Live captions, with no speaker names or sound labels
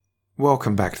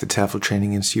Welcome back to the TEFL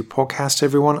Training Institute podcast,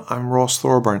 everyone. I'm Ross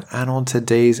Thorburn, and on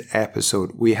today's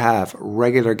episode, we have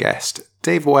regular guest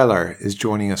Dave Weller is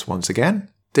joining us once again.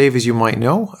 Dave, as you might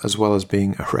know, as well as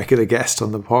being a regular guest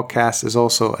on the podcast, is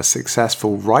also a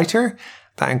successful writer.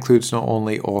 That includes not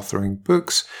only authoring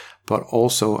books, but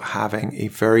also having a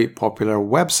very popular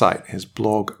website, his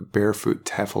blog,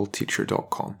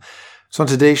 barefootteflteacher.com. So on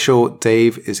today's show,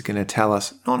 Dave is going to tell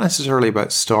us not necessarily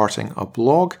about starting a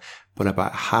blog, but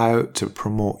about how to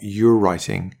promote your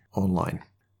writing online.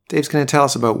 Dave's going to tell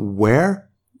us about where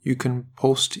you can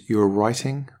post your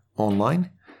writing online,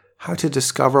 how to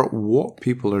discover what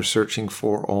people are searching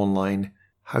for online,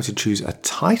 how to choose a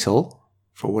title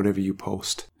for whatever you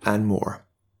post, and more.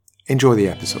 Enjoy the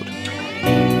episode.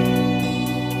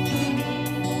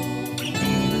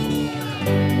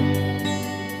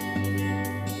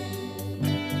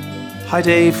 Hi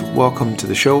Dave, welcome to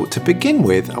the show. To begin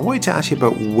with, I wanted to ask you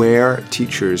about where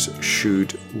teachers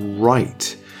should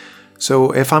write.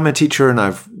 So if I'm a teacher and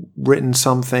I've written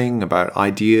something about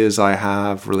ideas I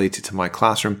have related to my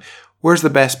classroom, where's the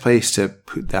best place to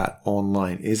put that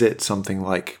online? Is it something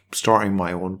like starting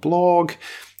my own blog?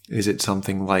 Is it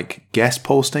something like guest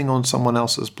posting on someone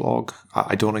else's blog?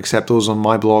 I don't accept those on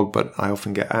my blog, but I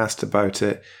often get asked about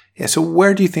it. Yeah, so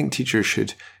where do you think teachers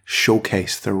should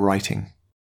showcase their writing?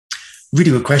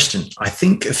 Really good question. I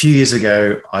think a few years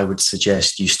ago, I would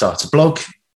suggest you start a blog,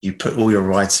 you put all your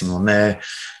writing on there,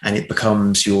 and it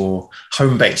becomes your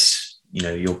home base,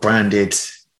 your branded,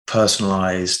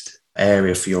 personalized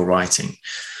area for your writing.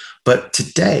 But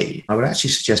today, I would actually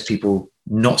suggest people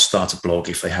not start a blog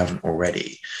if they haven't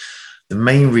already. The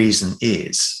main reason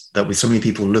is that with so many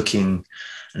people looking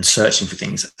and searching for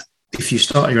things, if you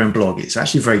start your own blog, it's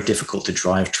actually very difficult to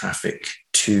drive traffic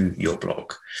to your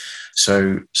blog.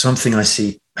 So something I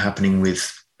see happening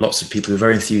with lots of people who are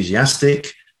very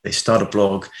enthusiastic, they start a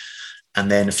blog,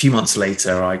 and then a few months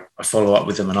later, I follow up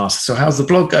with them and ask, so how's the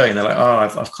blog going? They're like,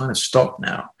 I've kind of stopped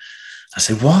now. I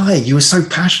say, why? You were so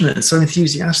passionate and so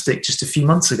enthusiastic just a few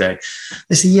months ago.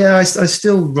 They say, yeah, I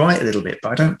still write a little bit,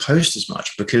 but I don't post as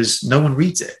much because no one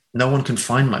reads it. No one can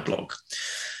find my blog.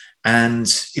 And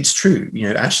it's true,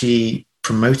 actually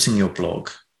promoting your blog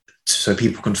so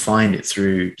people can find it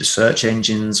through the search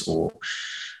engines or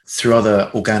through other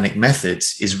organic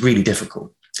methods is really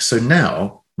difficult. So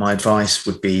now my advice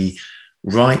would be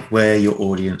write where your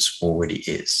audience already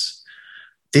is.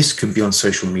 This could be on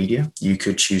social media. You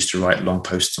could choose to write long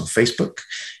posts on Facebook.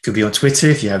 It could be on Twitter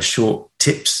if you have short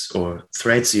tips or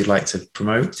threads you'd like to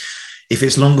promote. If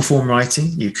it's longer form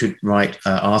writing, you could write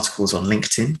articles on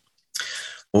LinkedIn.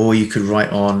 Or you could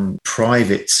write on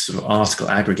private sort of article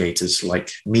aggregators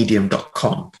like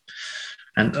medium.com.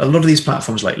 And a lot of these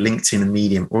platforms like LinkedIn and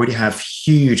Medium already have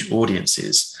huge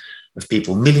audiences of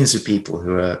people, millions of people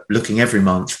who are looking every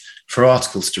month for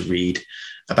articles to read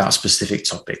about specific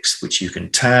topics, which you can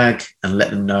tag and let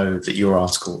them know that your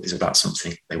article is about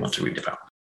something they want to read about.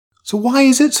 So why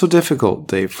is it so difficult,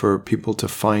 Dave, for people to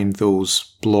find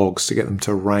those blogs, to get them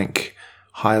to rank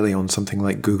highly on something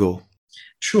like Google?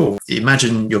 Sure.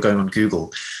 Imagine you're going on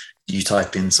Google, you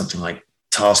type in something like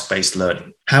task-based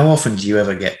learning. How often do you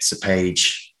ever get to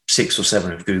page 6 or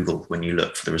 7 of Google when you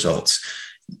look for the results?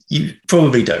 You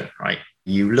probably don't, right?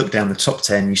 You look down the top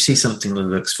 10, you see something that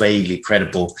looks vaguely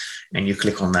credible, and you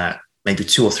click on that, maybe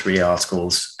 2 or 3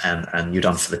 articles, and you're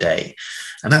done for the day.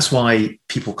 And that's why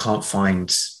people can't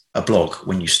find a blog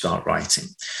when you start writing.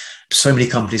 So many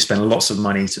companies spend lots of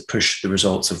money to push the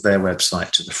results of their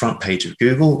website to the front page of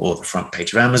Google or the front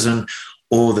page of Amazon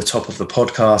or the top of the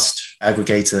podcast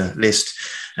aggregator list.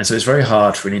 And so it's very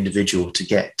hard for an individual to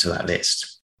get to that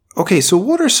list. Okay, so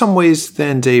what are some ways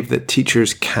then, Dave, that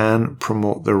teachers can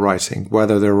promote their writing,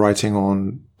 whether they're writing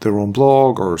on their own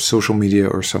blog or social media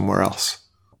or somewhere else?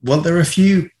 Well, there are a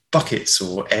few buckets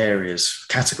or areas,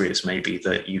 categories maybe,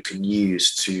 that you can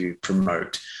use to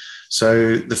promote.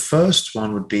 So the first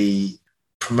one would be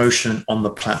promotion on the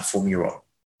platform you're on.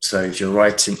 So if you're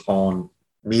writing on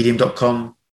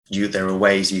medium.com, there are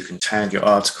ways you can tag your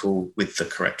article with the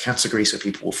correct category so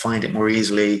people will find it more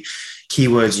easily,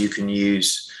 keywords you can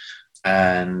use,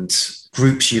 and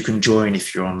groups you can join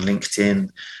if you're on LinkedIn.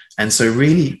 And so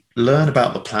really learn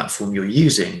about the platform you're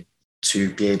using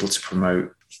to be able to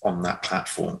promote on that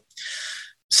platform.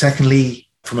 Secondly,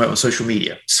 promote on social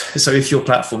media. So if your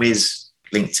platform is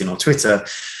LinkedIn or Twitter,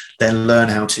 then learn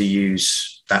how to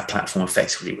use that platform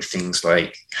effectively with things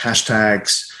like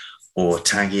hashtags or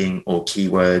tagging or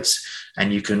keywords,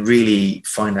 and you can really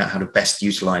find out how to best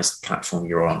utilize the platform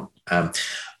you're on.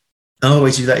 Another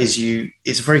way to do that is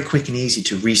it's very quick and easy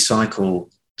to recycle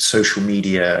social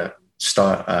media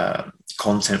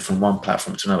content from one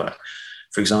platform to another.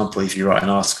 For example, if you write an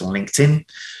article on LinkedIn,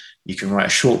 you can write a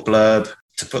short blurb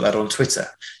to put that on Twitter.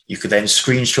 You could then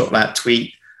screenshot that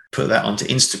tweet, put that onto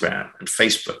Instagram and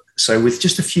Facebook. So with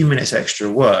just a few minutes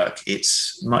extra work,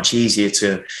 it's much easier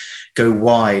to go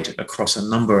wide across a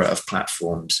number of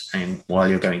platforms, and while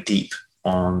you're going deep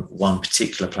on one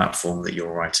particular platform that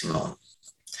you're writing on.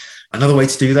 Another way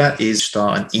to do that is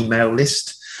start an email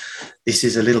list. This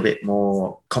is a little bit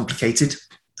more complicated.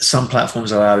 Some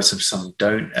platforms allow it, some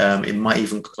don't. It might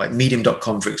even, like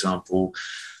medium.com, for example,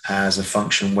 has a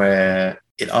function where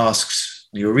it asks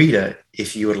your reader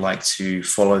if you would like to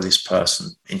follow this person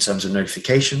in terms of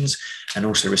notifications and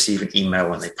also receive an email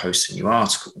when they post a new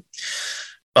article.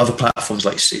 Other platforms,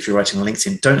 like if you're writing on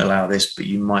LinkedIn, don't allow this, but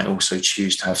you might also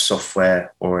choose to have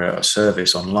software or a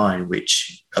service online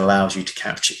which allows you to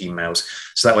capture emails.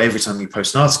 So that way, every time you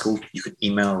post an article, you can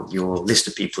email your list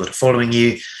of people that are following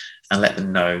you and let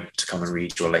them know to come and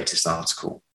read your latest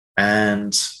article.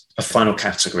 And a final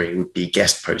category would be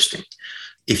guest posting.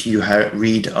 If you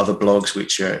read other blogs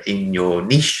which are in your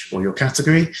niche or your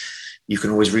category, you can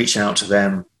always reach out to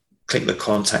them, click the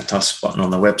contact us button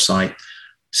on the website,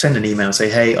 send an email and say,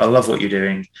 hey, I love what you're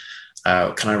doing.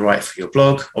 Can I write for your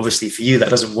blog? Obviously, for you, that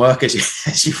doesn't work,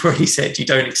 as you've already said, you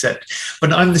don't accept.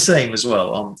 But I'm the same as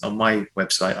well. On my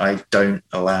website, I don't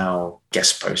allow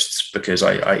guest posts because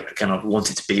I kind of want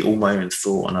it to be all my own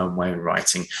thought and all my own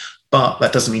writing. But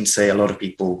that doesn't mean to say a lot of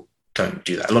people don't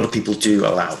do that. A lot of people do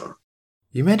allow them.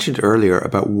 You mentioned earlier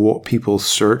about what people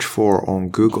search for on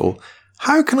Google.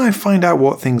 How can I find out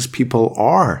what things people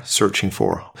are searching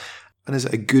for? And is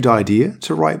it a good idea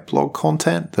to write blog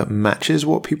content that matches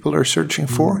what people are searching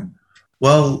for?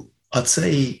 Well, I'd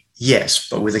say yes,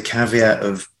 but with a caveat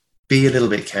of be a little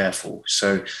bit careful.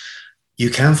 So you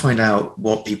can find out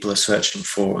what people are searching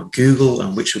for on Google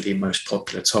and which would be the most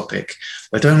popular topic,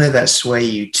 but don't let that sway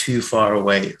you too far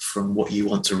away from what you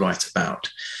want to write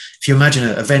about. If you imagine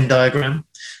a Venn diagram,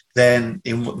 then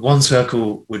in one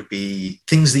circle would be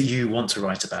things that you want to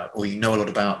write about or you know a lot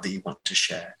about that you want to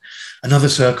share. Another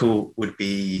circle would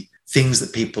be things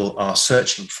that people are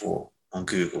searching for on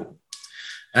Google.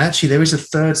 And actually, there is a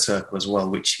third circle as well,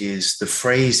 which is the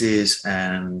phrases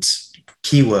and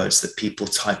keywords that people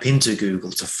type into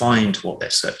Google to find what they're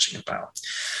searching about.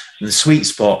 And the sweet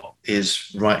spot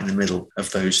is right in the middle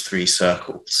of those three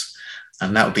circles.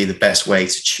 And that would be the best way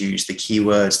to choose the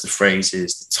keywords, the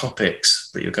phrases, the topics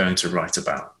that you're going to write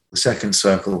about. The second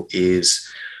circle is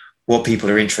what people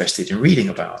are interested in reading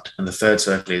about. And the third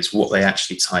circle is what they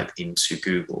actually type into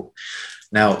Google.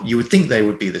 Now, you would think they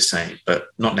would be the same, but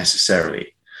not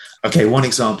necessarily. Okay, one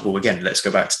example, again, let's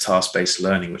go back to task-based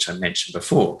learning, which I mentioned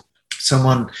before.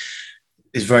 Someone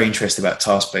is very interested about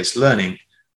task-based learning,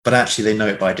 but actually they know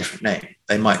it by a different name.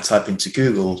 They might type into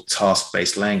Google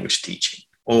task-based language teaching.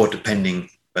 Or depending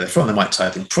where they're from, they might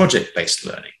type in project-based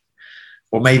learning,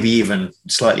 or maybe even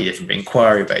slightly different,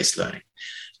 inquiry-based learning.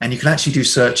 And you can actually do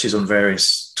searches on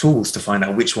various tools to find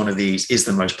out which one of these is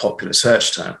the most popular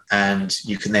search term. And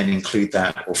you can then include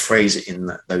that or phrase it in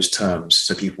those terms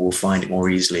so people will find it more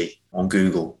easily on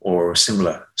Google or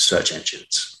similar search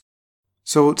engines.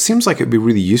 So it seems like it'd be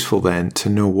really useful then to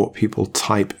know what people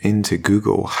type into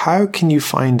Google. How can you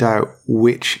find out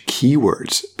which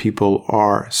keywords people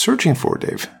are searching for,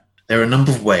 Dave? There are a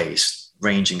number of ways,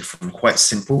 ranging from quite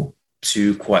simple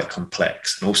to quite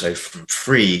complex, and also from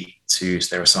free to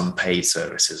there are some paid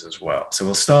services as well. So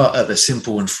we'll start at the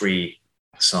simple and free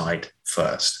side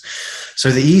first. So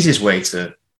the easiest way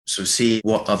to sort of see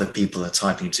what other people are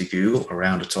typing into Google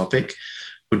around a topic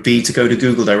would be to go to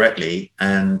Google directly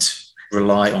and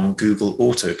rely on Google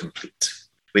autocomplete,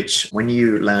 which when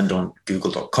you land on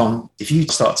google.com, if you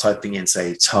start typing in,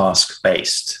 say,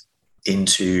 task-based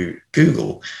into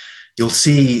Google, you'll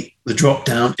see the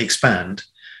drop-down expand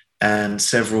and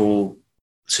several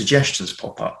suggestions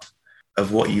pop up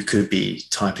of what you could be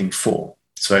typing for.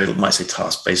 So it might say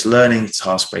task-based learning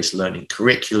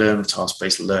curriculum,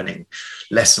 task-based learning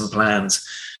lesson plans,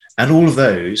 and all of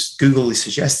those, Google is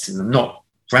suggesting them not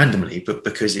randomly, but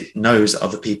because it knows that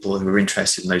other people who are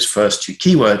interested in those first two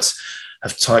keywords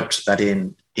have typed that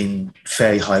in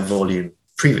fairly high volume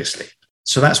previously.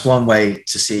 So that's one way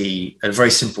to see at a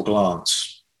very simple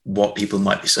glance what people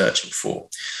might be searching for.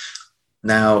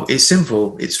 Now, it's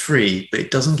simple, it's free, but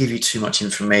it doesn't give you too much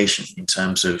information in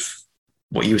terms of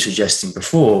what you were suggesting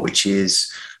before, which is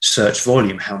search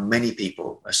volume, how many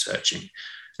people are searching,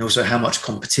 and also how much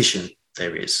competition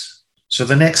there is. So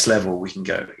the next level we can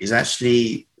go is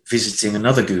actually visiting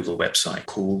another Google website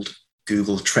called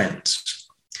Google Trends.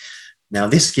 Now,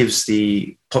 this gives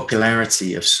the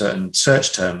popularity of certain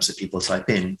search terms that people type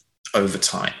in over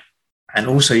time. And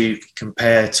also you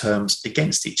compare terms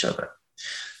against each other.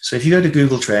 So if you go to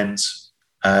Google Trends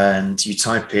and you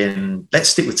type in, let's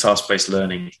stick with task-based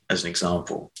learning as an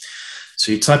example.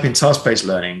 So you type in task-based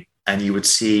learning and you would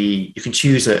see, you can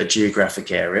choose a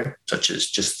geographic area, such as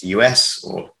just the US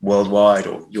or worldwide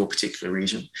or your particular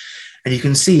region. And you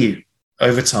can see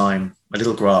over time a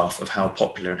little graph of how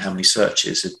popular and how many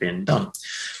searches have been done.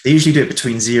 They usually do it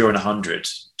between 0 and 100,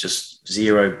 just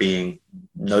 0 being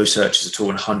no searches at all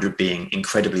and 100 being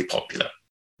incredibly popular.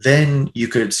 Then you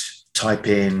could type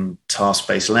in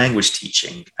task-based language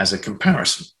teaching as a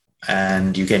comparison.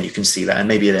 And again, you can see that. And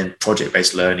maybe then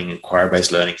project-based learning,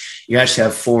 inquiry-based learning, you actually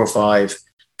have 4 or 5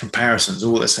 comparisons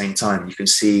all at the same time. You can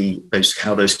see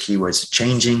how those keywords are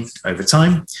changing over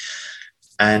time,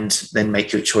 and then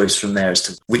make your choice from there as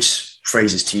to which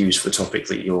phrases to use for the topic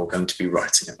that you're going to be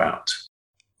writing about.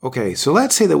 Okay, so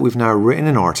let's say that we've now written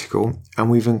an article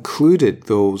and we've included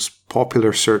those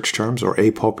popular search terms or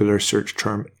a popular search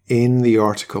term in the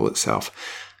article itself.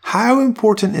 How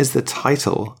important is the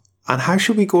title, and how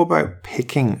should we go about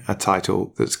picking a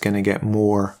title that's going to get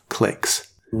more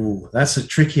clicks? Ooh, that's a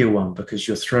trickier one because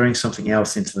you're throwing something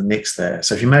else into the mix there.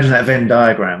 So if you imagine that Venn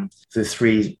diagram, the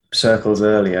 3 circles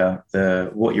earlier,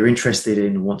 what you're interested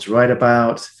in, want to write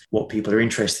about, what people are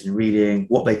interested in reading,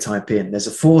 what they type in. There's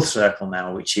a 4th circle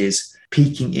now, which is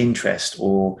piquing interest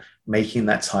or making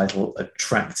that title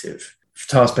attractive. For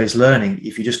task-based learning,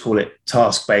 if you just call it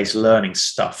task-based learning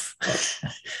stuff,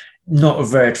 not a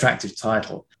very attractive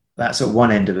title. That's at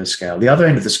one end of the scale. The other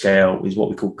end of the scale is what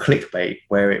we call clickbait,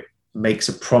 where it makes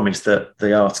a promise that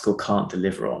the article can't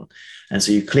deliver on. And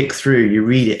so you click through, you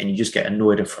read it, and you just get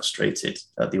annoyed and frustrated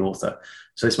at the author.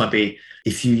 So this might be,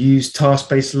 if you use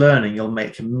task-based learning, you'll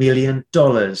make $1 million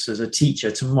as a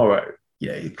teacher tomorrow.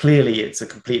 Clearly it's a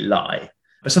complete lie.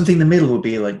 But something in the middle would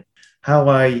be like how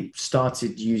I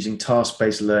started using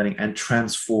task-based learning and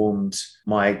transformed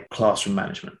my classroom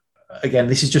management. Again,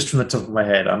 this is just from the top of my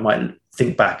head. I might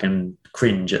think back and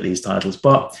cringe at these titles,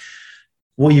 but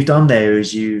what you've done there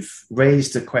is you've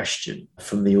raised a question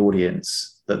from the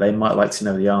audience that they might like to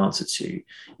know the answer to.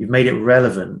 You've made it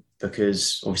relevant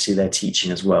because obviously they're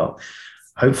teaching as well.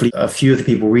 Hopefully a few of the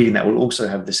people reading that will also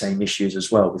have the same issues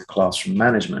as well with classroom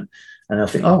management. And they'll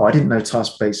think, oh, I didn't know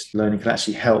task-based learning could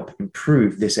actually help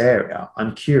improve this area.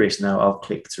 I'm curious now, I'll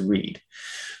click to read.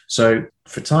 So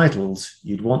for titles,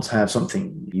 you'd want to have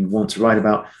something you want to write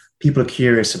about. People are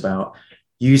curious about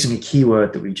using a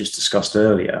keyword that we just discussed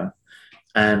earlier.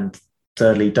 And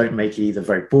thirdly, don't make it either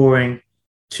very boring,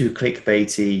 too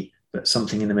clickbaity, but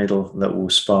something in the middle that will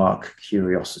spark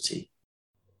curiosity.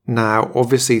 Now,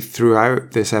 obviously,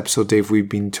 throughout this episode, Dave, we've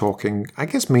been talking, I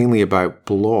guess, mainly about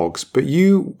blogs, but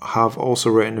you have also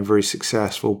written a very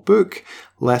successful book,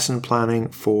 Lesson Planning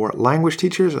for Language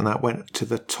Teachers, and that went to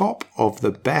the top of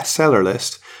the bestseller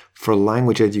list for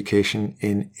language education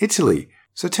in Italy.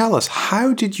 So tell us,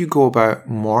 how did you go about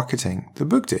marketing the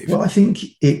book, Dave? Well, I think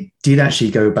it did actually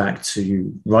go back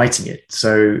to writing it.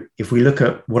 So if we look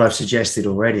at what I've suggested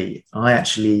already, I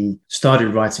actually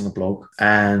started writing a blog,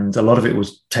 and a lot of it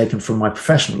was taken from my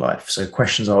professional life. So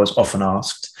questions I was often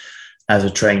asked as a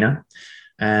trainer,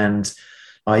 and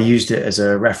I used it as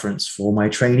a reference for my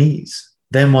trainees.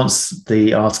 Then once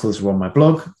the articles were on my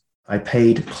blog, I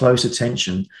paid close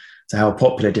attention to how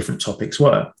popular different topics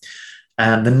were.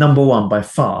 And the number one by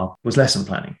far was lesson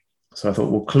planning. So I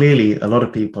thought, well, clearly a lot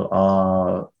of people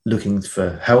are looking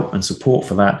for help and support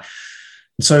for that.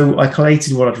 And so I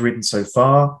collated what I'd written so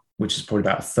far, which is probably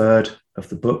about a third of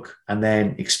the book, and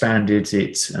then expanded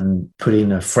it and put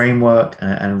in a framework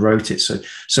and wrote it. So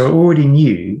I already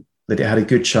knew that it had a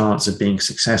good chance of being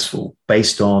successful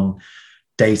based on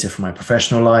data from my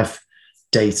professional life,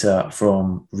 data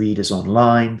from readers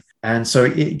online. And so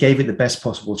it gave it the best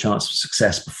possible chance of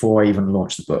success before I even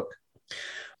launched the book.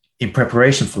 In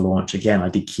preparation for launch, again, I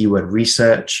did keyword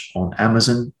research on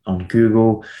Amazon, on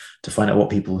Google, to find out what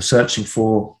people were searching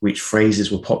for, which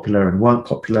phrases were popular and weren't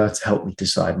popular, to help me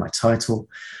decide my title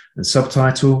and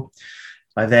subtitle.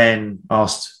 I then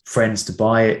asked friends to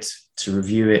buy it, to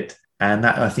review it, and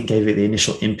that, I think, gave it the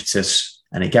initial impetus,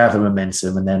 and it gathered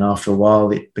momentum. And then after a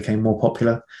while, it became more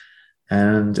popular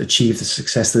and achieved the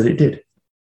success that it did.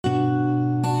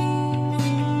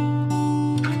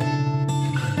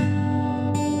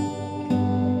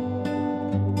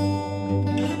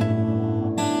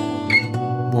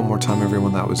 One more time,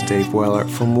 everyone, that was Dave Weller.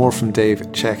 For more from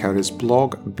Dave, check out his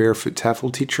blog,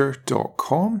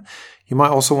 barefootteflteacher.com. You might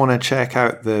also want to check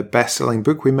out the best-selling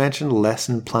book we mentioned,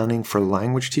 Lesson Planning for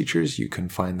Language Teachers. You can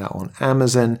find that on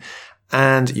Amazon.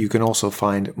 And you can also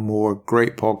find more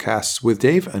great podcasts with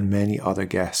Dave and many other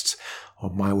guests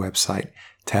on my website,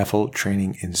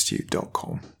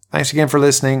 TEFLTrainingInstitute.com. Thanks again for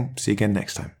listening. See you again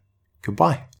next time. Goodbye.